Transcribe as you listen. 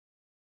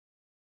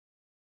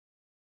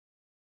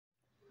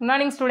Good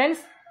morning students.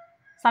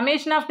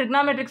 Summation of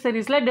Trigonometric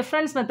series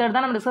difference method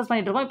தான் நம்ம discuss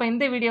பண்ணிட்டு இருக்கோம். இப்போ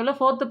இந்த வீடியோவில்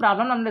 4th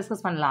ப்ராப்ளம் நம்ம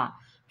டிஸ்கஸ் பண்ணலாம்.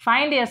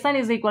 Find Sn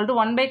is equal to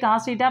 1 by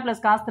cos theta plus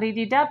cos 3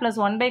 theta plus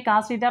 1 by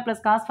cos theta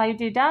plus cos 5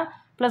 theta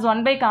plus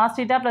 1 by cos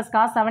theta plus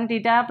cos 7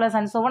 theta plus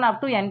and so on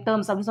up to n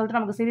terms அப்படின்னு சொல்லிட்டு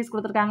நமக்கு series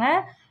கொடுத்துருக்காங்க.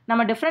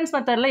 நம்ம difference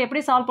மெத்தடில்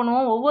எப்படி solve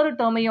பண்ணுவோம்? ஒவ்வொரு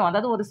டேர்மையும்,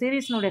 அதாவது ஒரு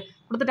சீரிஸ்னுடைய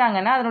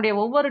கொடுத்துட்டாங்கன்னா அதனுடைய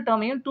ஒவ்வொரு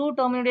டேர்மையும் 2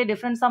 டேர்மினுடைய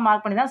டிஃபரன்ஸாக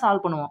மார்க் பண்ணி தான்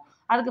சால்வ் பண்ணுவோம்.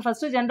 அதுக்கு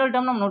ஃபஸ்ட்டு ஜென்ரல்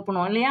டேர்ம் நம்ம நோட்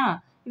பண்ணுவோம் இல்லையா?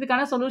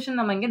 இதுக்கான சொல்யூஷன்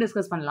நம்ம இங்கே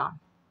டிஸ்கஸ் பண்ணலாம்.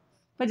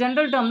 இப்போ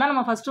ஜென்ரல் டேர்ம் தான்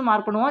நம்ம ஃபஸ்ட்டு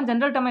மார்க் பண்ணுவோம்.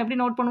 ஜென்ரல் டேர்ம் எப்படி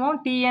நோட் பண்ணுவோம்?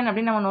 Tn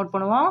அப்படின்னு நம்ம நோட்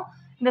பண்ணுவோம்.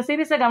 இந்த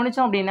சீரிஸை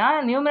கவனித்தோம் அப்படின்னா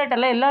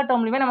நியூமரேட்டரில் எல்லா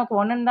டேர்ம்லையுமே நமக்கு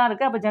 1 தான்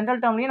இருக்குது. அப்போ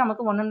ஜென்ரல் டேர்ம்லையும்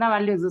நமக்கு 1 தான்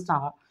வேல்யூ எக்ஸிஸ்ட்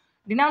ஆகும்.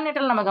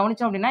 டினாமினேட்டரில் நம்ம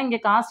கவனித்தோம் அப்படின்னா இங்கே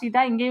காஸ்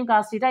தீட்டா, இங்கேயும்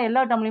காஸ் தீட்டா,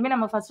 எல்லா டேர்ம்லையுமே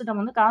நம்ம ஃபஸ்ட்டு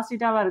டேர்ம் வந்து காஸ்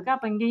தீட்டாவாக இருக்குது.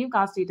 அப்போ இங்கேயும்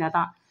காஸ் தீட்டா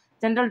தான்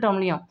ஜென்ரல்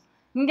டேர்ம்லையும்.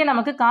 இங்கே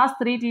நமக்கு cos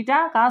 3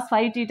 theta, cos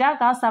 5 theta,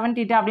 cos 7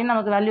 theta அப்படின்னு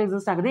நமக்கு வேல்யூ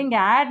எக்ஸிஸ்ட் ஆகுது.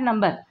 இங்கே ஆட்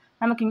நம்பர்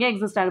நமக்கு இங்கே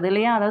எக்ஸிஸ்ட் ஆகுது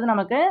இல்லையா? அதாவது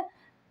நமக்கு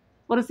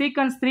ஒரு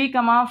சீக்வன்ஸ் 3,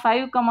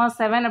 5,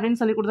 7 அப்படின்னு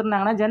சொல்லி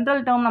கொடுத்துருந்தாங்கன்னா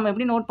ஜென்ரல் டேர்ம் நம்ம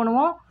எப்படி நோட்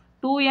பண்ணுவோம்?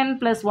 2n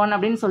 + 1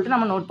 அப்படின்னு சொல்லிட்டு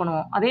நம்ம நோட்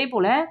பண்ணுவோம். அதே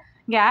போல்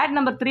இங்கே ஆட்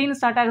நம்பர் 3ன்னு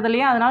ஸ்டார்ட் ஆகுது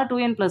இல்லையா? அதனால்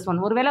 2n + 1.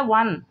 ஒருவேளை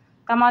 1,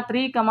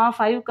 3,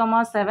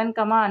 5, 7,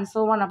 and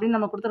so on அப்படின்னு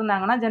நம்ம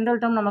கொடுத்துருந்தாங்கன்னா ஜென்ரல்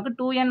டேர்ம் நமக்கு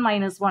 2n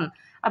 - 1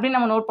 அப்படின்னு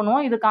நம்ம நோட்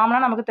பண்ணுவோம். இது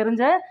காமனாக நமக்கு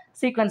தெரிஞ்ச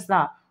சீக்வன்ஸ்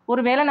தான்.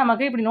 ஒருவேளை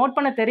நமக்கு இப்படி நோட்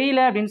பண்ண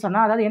தெரியல அப்படின்னு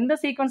சொன்னால், அதாவது எந்த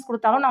சீக்வன்ஸ்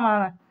கொடுத்தாலும்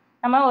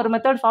நம்ம ஒரு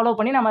மெத்தட் ஃபாலோ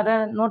பண்ணி நம்ம அதை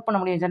நோட் பண்ண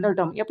முடியும். ஜென்ரல்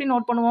டேர்ம் எப்படி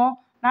நோட் பண்ணுவோம்?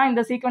 நான்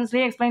இந்த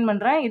சீக்வன்ஸ்லேயே எக்ஸ்பிளைன்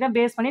பண்ணுறேன். இதை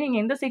பேஸ் பண்ணி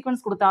நீங்கள் எந்த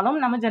சீக்வன்ஸ் கொடுத்தாலும்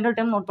நம்ம ஜென்ரல்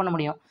டேர்ம் நோட் பண்ண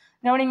முடியும்.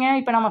 கவனிங்க,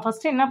 இப்போ நம்ம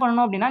ஃபஸ்ட்டு என்ன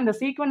பண்ணணும் அப்படின்னா இந்த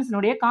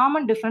சீக்வன்ஸினுடைய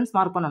காமன் டிஃப்ரென்ஸ்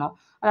மார்க் பண்ணணும்.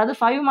 அதாவது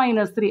 5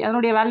 - 3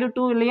 அதனுடைய வேல்யூ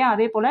 2 இல்லையா?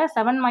 அதே போல்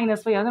 7 -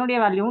 5 அதனுடைய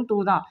வேல்யூவும்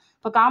 2 தான்.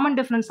 இப்போ காமன்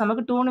டிஃப்ரென்ஸ்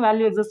நமக்கு 2ன்னு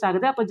வேல்யூ எக்ஸிஸ்ட்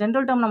ஆகுது. அப்போ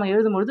ஜென்ரல் டேர்ம் நம்ம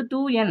எழுதும்பொழுது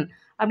 2n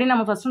அப்படின்னு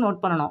நம்ம ஃபஸ்ட்டு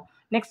நோட் பண்ணணும்.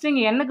 நெக்ஸ்ட்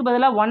இங்கே n-க்கு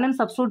பதிலாக 1ன்னு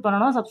சப்ஸ்டியூட்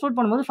பண்ணணும். சப்ஸ்டியூட்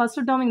பண்ணும்போது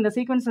ஃபஸ்ட்டு டேர்ம் இந்த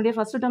சீக்வன்ஸுடைய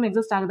ஃபஸ்ட்டு டேர்ம்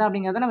எக்ஸிஸ்ட் ஆகுதா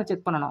அப்படிங்கிறத நம்ம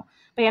செக் பண்ணணும்.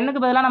 இப்போ n-க்கு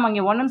பதிலாக நம்ம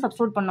இங்கே 1ன்னு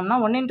சப்ஸ்டியூட் பண்ணோம்னா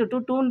 1 × 2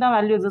 2ன்னு தான்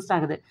வேல்யூ எக்ஸிஸ்ட்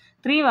ஆகுது.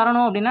 3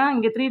 வரணும் அப்படின்னா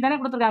இங்கே 3 தானே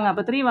கொடுத்துருக்காங்க.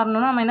 அப்போ 3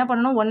 வரணும்னா நம்ம என்ன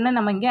பண்ணணும்? 1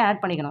 நம்ம இங்கே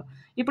ஆட் பண்ணிக்கணும்.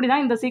 இப்படி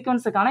தான் இந்த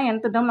சீக்வன்ஸுக்கான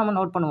nth டேர்ம் நம்ம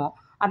நோட் பண்ணுவோம்.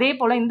 அதே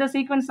போல் இந்த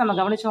சீக்வன்ஸ் நம்ம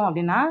கவனித்தோம்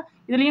அப்படின்னா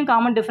இதுலேயும்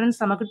காமன்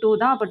டிஃபரன்ஸ் நமக்கு 2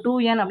 தான். அப்போ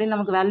 2n அப்படின்னு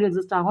நமக்கு வேல்யூ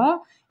எக்ஸிஸ்ட் ஆகும்.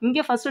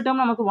 இங்கே ஃபஸ்ட்டு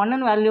டேர்ம் நமக்கு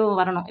 1ன்னு வேல்யூ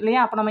வரணும் இல்லையா?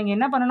 அப்போ நம்ம இங்கே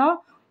என்ன பண்ணணும்?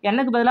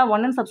 n-க்கு பதிலாக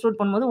 1ன்னு சப்ஸ்டியூட்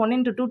பண்ணும்போது 1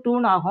 × 2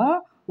 2ன்னு ஆகும்.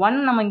 1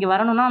 நம்ம இங்கே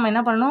வரணும்னா நம்ம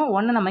என்ன பண்ணணும்?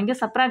 1 நம்ம இங்கே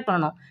சப்ராக்ட்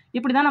பண்ணணும்.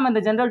 இப்படி தான் நம்ம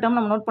இந்த ஜென்ரல் டேர்ம்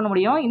நம்ம நோட் பண்ண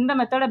முடியும். இந்த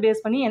மெத்தடை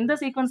பேஸ் பண்ணி எந்த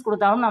சீக்வன்ஸ்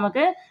கொடுத்தாலும்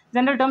நமக்கு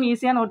ஜென்ரல் டேர்ம்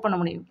ஈஸியாக நோட் பண்ண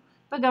முடியும்.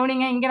 இப்போ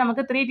கவனிங்க, இங்கே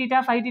நமக்கு 3 தீட்டா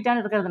 5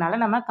 தீட்டான்னு இருக்கிறதுனால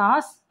நம்ம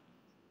காஸ்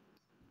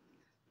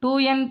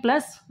 2n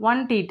 +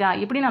 1 தீட்டா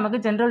இப்படி நமக்கு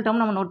ஜென்ரல்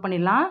டேர்ம் நம்ம நோட்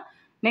பண்ணிடலாம்.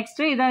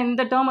 நெக்ஸ்ட்டு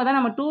இந்த டேர்மை தான்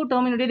நம்ம 2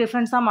 டேர்மினுடைய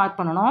டிஃப்ரென்ஸாக மார்க்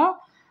பண்ணணும்.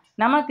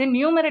 நமக்கு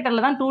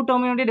நியூமரேட்டரில் தான் 2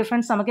 டேர்மினுடைய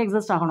டிஃப்ரென்ஸ் நமக்கு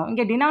எக்ஸிஸ்ட் ஆகணும்.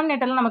 இங்கே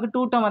டினாமினேட்டரில் நமக்கு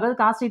 2 டேர்ம், அதாவது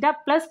cos theta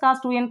plus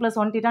cos 2n +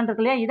 1 தீட்டான்னு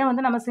இருக்கு இல்லையா? இதை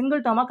வந்து நம்ம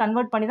சிங்கிள் டேர்மாக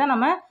கன்வெர்ட் பண்ணி தான்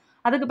நம்ம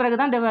அதுக்கு பிறகு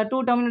தான் 2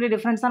 டேர்மினுடைய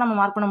டிஃப்ரென்ஸாக நம்ம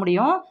மார்க் பண்ண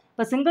முடியும்.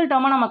 இப்போ சிங்கிள்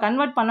டேர்மாக நம்ம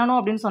கன்வெர்ட் பண்ணணும்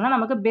அப்படின்னு சொன்னால்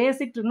நமக்கு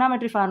பேசிக்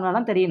ட்ரிகனாமெட்ரி ஃபார்முலா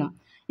தான் தெரியணும்.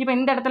 இப்போ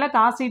இந்த இடத்துல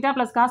cos theta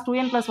plus cos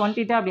 2n + 1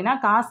 theta அப்படின்னா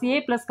cos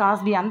a plus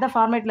cos b அந்த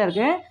ஃபார்மேட்டில்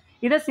இருக்குது.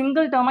 இதை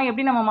சிங்கிள் டேர்மாக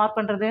எப்படி நம்ம மார்க்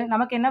பண்ணுறது?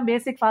 நமக்கு என்ன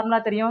பேசிக்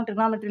ஃபார்முலா தெரியும்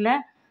ட்ரிகனாமெட்ரியில்?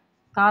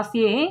 Cos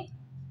a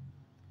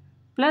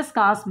plus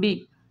cos b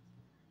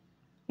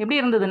எப்படி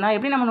இருந்ததுன்னா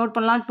எப்படி நம்ம நோட்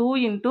பண்ணலாம்? 2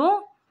 ×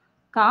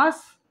 cos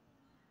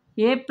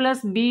a +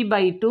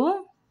 b/2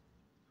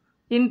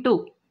 ×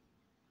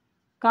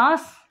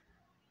 cos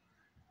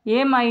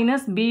a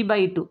 -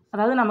 b/2.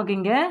 அதாவது நமக்கு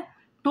இங்கே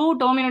 2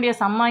 டேர்மினுடைய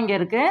சம்மா இங்கே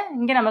இருக்குது.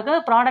 இங்கே நமக்கு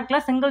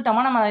ப்ராடக்ட்டில் சிங்கிள்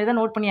டேர்மாக நம்ம இதை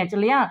நோட் பண்ணியாச்சு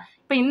இல்லையா?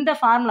 இப்போ இந்த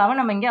ஃபார்முலாவை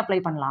நம்ம இங்கே அப்ளை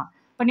பண்ணலாம்.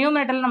 இப்போ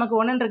நியூமரேட்டரில் நமக்கு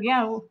 1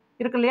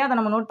 இருக்கு இல்லையா? அதை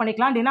நம்ம நோட்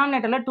பண்ணிக்கலாம்.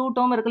 டினாமினேட்டரில் 2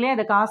 டேர்ம் இருக்கு இல்லையா?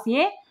 இதை cos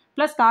a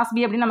plus cos b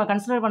அப்படின்னு நம்ம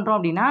கன்சிடர் பண்ணுறோம்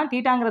அப்படின்னா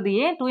தீட்டாங்கிறது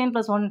a, 2n +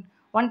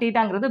 1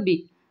 தீட்டாங்கிறது b.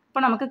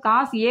 இப்போ நமக்கு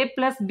காஸ் a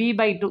 +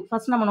 b/2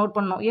 ஃபஸ்ட் நம்ம நோட்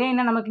பண்ணணும். a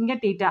என்ன நமக்கு இங்கே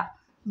தீட்டா,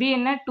 b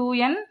என்ன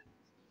 2n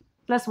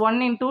 + 1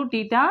 ×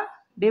 தீட்டா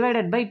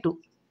 /2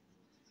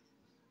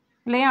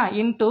 இல்லையா?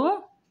 Into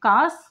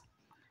cos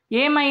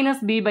a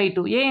 -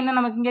 b/2. a என்ன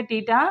நமக்கு இங்கே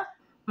தீட்டா,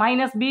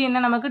 மைனஸ் b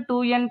என்ன நமக்கு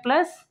 2n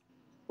 +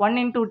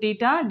 1 ×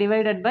 தீட்டா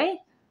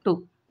 /2.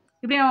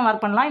 இப்படி நம்ம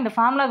மார்க் பண்ணலாம். இந்த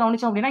ஃபார்முலா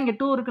கவனித்தோம் அப்படின்னா இங்கே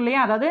 2 இருக்கு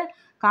இல்லையா? அதாவது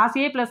cos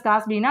a plus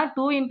cos bனா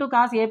 2 ×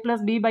 cos a +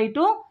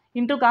 b/2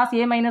 × cos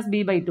a -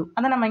 b/2.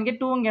 அதை நம்ம இங்கே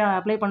 2 இங்கே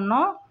அப்ளை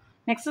பண்ணோம்.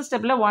 நெக்ஸ்ட்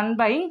ஸ்டெப்பில்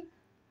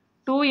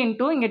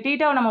 1/2 இங்கே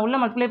தீட்டாவை நம்ம உள்ளே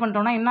மல்டிப்ளை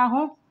பண்ணுறோம்னா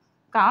என்னாகும்?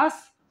 Cos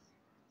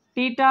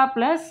theta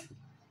plus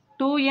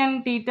 2n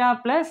theta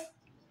plus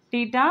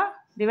theta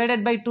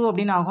 /2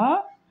 அப்படின்னு ஆகும்.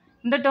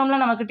 இந்த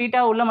டேர்மில் நமக்கு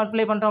தீட்டா உள்ளே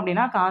மல்டிப்ளை பண்ணுறோம்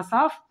அப்படின்னா cos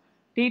of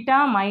theta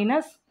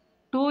minus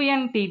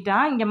 2n theta,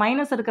 இங்கே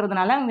மைனஸ்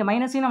இருக்கிறதுனால இங்கே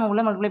மைனஸையும் நம்ம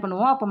உள்ளே மல்டிப்ளை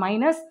பண்ணுவோம். அப்போ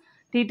மைனஸ்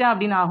தீட்டா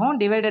அப்படின்னு ஆகும்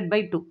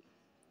 /2.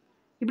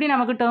 இப்படி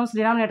நமக்கு டேர்ம்ஸ்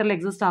டினாமினேட்டரில்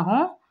எக்ஸிஸ்ட்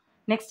ஆகும்.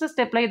 நெக்ஸ்ட்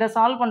ஸ்டெப்பில் இதை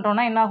சால்வ்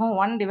பண்ணுறோன்னா என்னாகும்?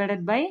 1/2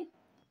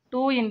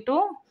 ×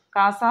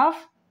 காஸ்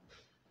ஆஃப்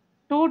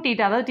 2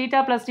 தீட்டா, அதாவது தீட்டா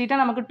ப்ளஸ் தீட்டா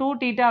நமக்கு 2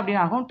 தீட்டா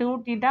அப்படின்னு ஆகும். 2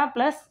 தீட்டா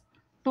ப்ளஸ்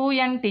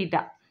 2n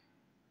தீட்டா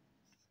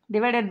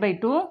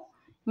 /2.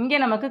 இங்கே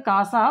நமக்கு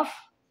காஸ் ஆஃப்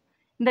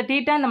இந்த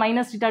தீட்டா இந்த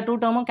மைனஸ் தீட்டா 2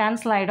 டேர்மும்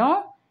கேன்சல் ஆகிடும்.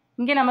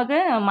 இங்கே நமக்கு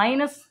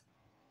மைனஸ்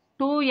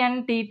 2n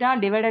தீட்டா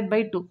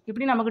 /2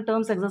 இப்படி நமக்கு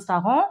டேர்ம்ஸ் எக்ஸிஸ்ட்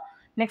ஆகும்.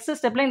 நெக்ஸ்ட்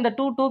ஸ்டெப்பில் இந்த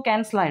 2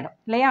 கேன்சல் ஆகிடும்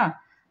இல்லையா?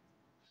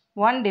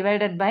 1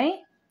 divided by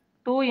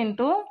 2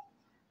 into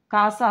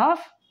cos of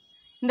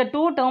இந்த 2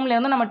 டேர்மில்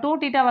இருந்து நம்ம 2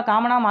 தீட்டாவை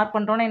காமனாக மார்க்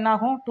பண்ணுறோன்னா என்ன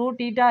ஆகும் 2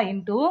 தீட்டா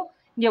இன்ட்டு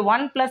இங்கே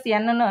 1 ப்ளஸ்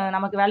என்னன்னு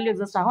நமக்கு வேல்யூ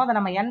எக்ஸிஸ்ட் ஆகும் அதை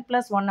நம்ம n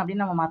 + 1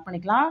 அப்படின்னு நம்ம மார்க்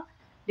பண்ணிக்கலாம்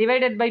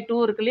டிவைடட் பை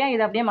 2 இருக்கு இல்லையா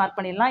இதை அப்படியே மார்க்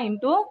பண்ணிடலாம்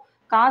into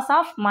cos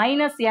of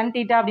minus n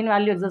theta அப்படின்னு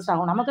வேல்யூ எக்ஸிஸ்ட்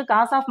ஆகும் நமக்கு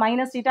cos of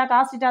minus theta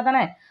cos theta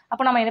தானே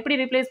அப்போ நம்ம எப்படி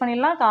ரீப்ளேஸ்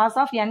பண்ணிடலாம் காஸ்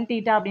ஆஃப் என்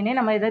தீட்டா அப்படின்னே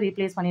நம்ம இதை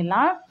ரீப்ளேஸ்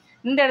பண்ணிடலாம்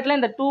இந்த இடத்துல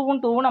இந்த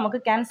 2வும்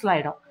நமக்கு கேன்சல்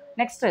ஆகிடும்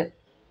நெக்ஸ்ட்டு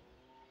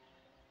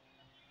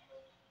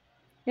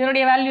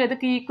இதனுடைய வேல்யூ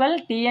எதுக்கு equal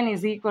tn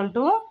is equal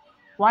to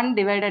 1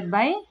 divided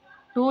by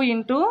 2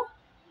 into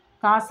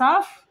cos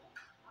of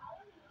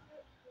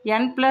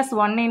n plus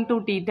 1 into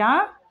theta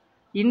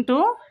into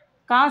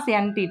cos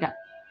n theta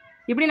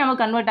இப்படி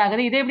நமக்கு கன்வெர்ட்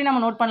ஆகுது இதை எப்படி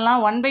நம்ம நோட் பண்ணலாம்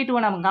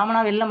 1/2 நம்ம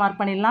காமனாக வெளில மார்க்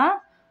பண்ணிடலாம்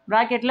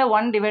ப்ராக்கெட்டில்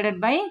 1 divided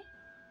by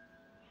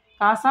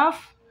cos of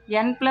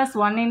n plus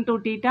 1 into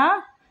theta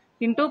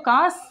into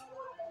cos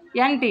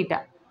n theta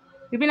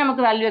இப்படி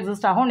நமக்கு வேல்யூ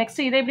எக்ஸிஸ்ட் ஆகும்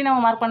நெக்ஸ்ட் இதை எப்படி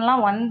நம்ம மார்க்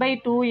பண்ணலாம்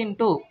 1/2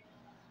 into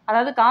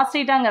அதாவது காஸ்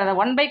தீட்டாங்கிறத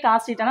 1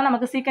 cos தீட்டானா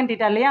நமக்கு சீக்கண்ட்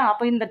தீட்டா இல்லையா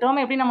அப்போ இந்த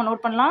டேர்மை எப்படி நம்ம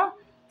நோட் பண்ணலாம்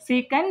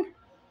secant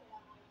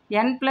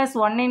n plus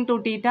 1 into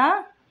theta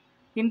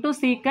into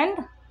secant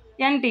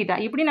n theta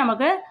இப்படி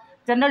நமக்கு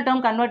ஜென்ரல்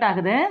டேர்ம் கன்வெர்ட்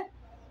ஆகுது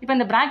இப்போ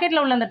இந்த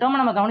ப்ராக்கெட்டில் உள்ள இந்த டேர்மை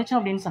நம்ம கவனிச்சோம்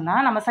அப்படின்னு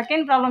சொன்னால் நம்ம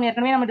செகண்ட் ப்ராப்ளம்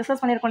ஏற்கனவே நம்ம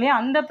டிஸ்கஸ் பண்ணியிருக்கோம் இல்லையா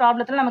அந்த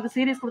ப்ராப்ளத்தில் நமக்கு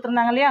சீரிஸ்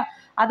கொடுத்துருந்தாங்க இல்லையா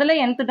அதில்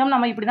nth டேர்ம்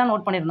நம்ம இப்படி தான்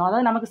நோட் பண்ணியிருந்தோம்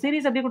அதாவது நமக்கு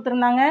சீரிஸ் எப்படி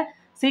கொடுத்துருந்தாங்க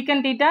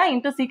secant theta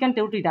into secant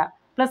 2 theta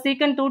plus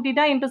secant 2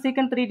 theta into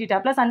secant 3 theta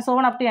plus and so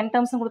on up to n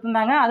terms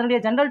கொடுத்துருந்தாங்க அதனுடைய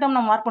ஜென்ரல் டேர்ம்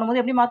நம்ம மார்க் பண்ணும்போது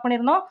எப்படி மார்க்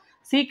பண்ணியிருந்தோம்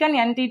secant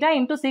n theta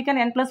into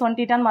secant n plus 1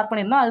 theta mark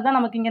பண்ணியிருந்தோம் அதுதான்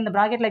நமக்கு இங்கே இந்த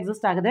ப்ராக்கெட்டில்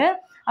எக்ஸிஸ்ட் ஆகுது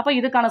அப்போ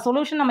இதுக்கான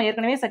சொல்யூஷன் நம்ம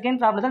ஏற்கனவே செகண்ட்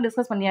ப்ராப்ளத்தில்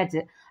டிஸ்கஸ் பண்ணியாச்சு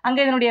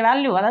அங்கே இதனுடைய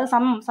வேல்யூ அதாவது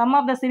சம்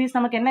ஆஃப் த சீரிஸ்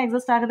நமக்கு என்ன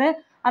எக்ஸிஸ்ட் ஆகுது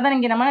அதை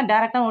இங்கே நம்ம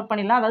டேரெக்டாக நோட்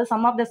பண்ணிடலாம் அதாவது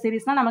சம் ஆஃப் த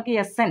சீரிஸ்னால் நமக்கு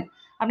SN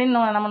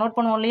அப்படின்னு நம்ம நோட்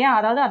பண்ணுவோம் இல்லையா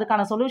அதாவது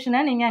அதுக்கான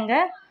சொல்யூஷனை நீங்கள் அங்கே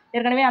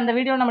ஏற்கனவே அந்த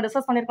வீடியோ நம்ம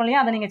டிஸ்கஸ் பண்ணியிருக்கோம்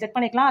இல்லையா அதை நீங்கள் செக்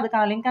பண்ணிக்கலாம்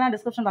அதுக்கான லிங்க் நான்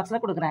டிஸ்கிரிப்ஷன்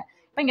பாக்ஸில் கொடுக்குறேன்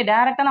இப்போ இங்கே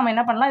டேரெக்டாக நம்ம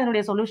என்ன பண்ணலாம்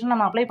இதனுடைய சொல்யூஷன்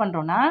நம்ம அப்ளை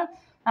பண்ணுறோம்னா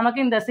நமக்கு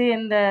இந்த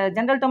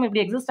ஜென்ரல் டேர்ம்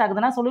இப்படி எக்ஸிஸ்ட்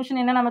ஆகுதுன்னா சொல்யூஷன்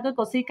என்ன நமக்கு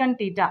கொசிகன்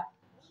theta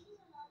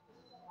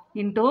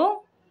into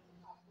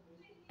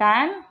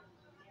tan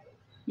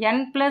n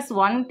plus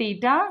 1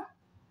 theta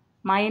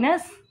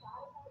minus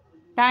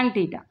tan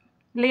theta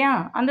இல்லையா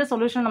அந்த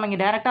சொல்யூஷன் நம்ம இங்கே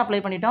டேரெக்டாக அப்ளை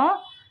பண்ணிட்டோம்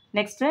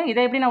நெக்ஸ்ட்டு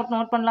இதை எப்படி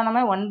நோட் பண்ணலாம்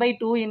நம்ம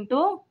 1/2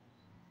 into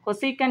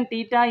கொசிகன்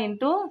theta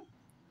into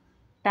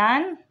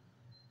tan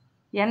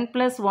n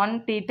plus 1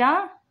 theta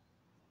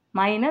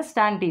minus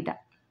tan theta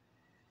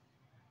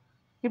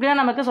இப்படி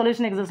தான் நமக்கு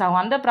சொல்யூஷன் எக்ஸிஸ்ட்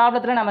ஆகும் அந்த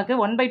ப்ராப்ளத்தில் நமக்கு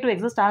 1/2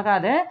 எக்ஸிஸ்ட்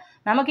ஆகாது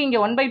நமக்கு இங்கே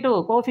 1/2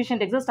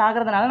 கோஎஃபிஷியன்ட் எக்ஸிஸ்ட்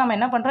ஆகிறதுனால நம்ம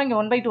என்ன பண்ணுறோம் இங்கே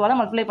 1/2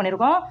 மல்டிப்ளை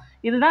பண்ணியிருக்கோம்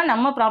இதுதான்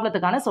நம்ம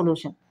ப்ராப்ளத்துக்கான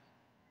சொல்யூஷன்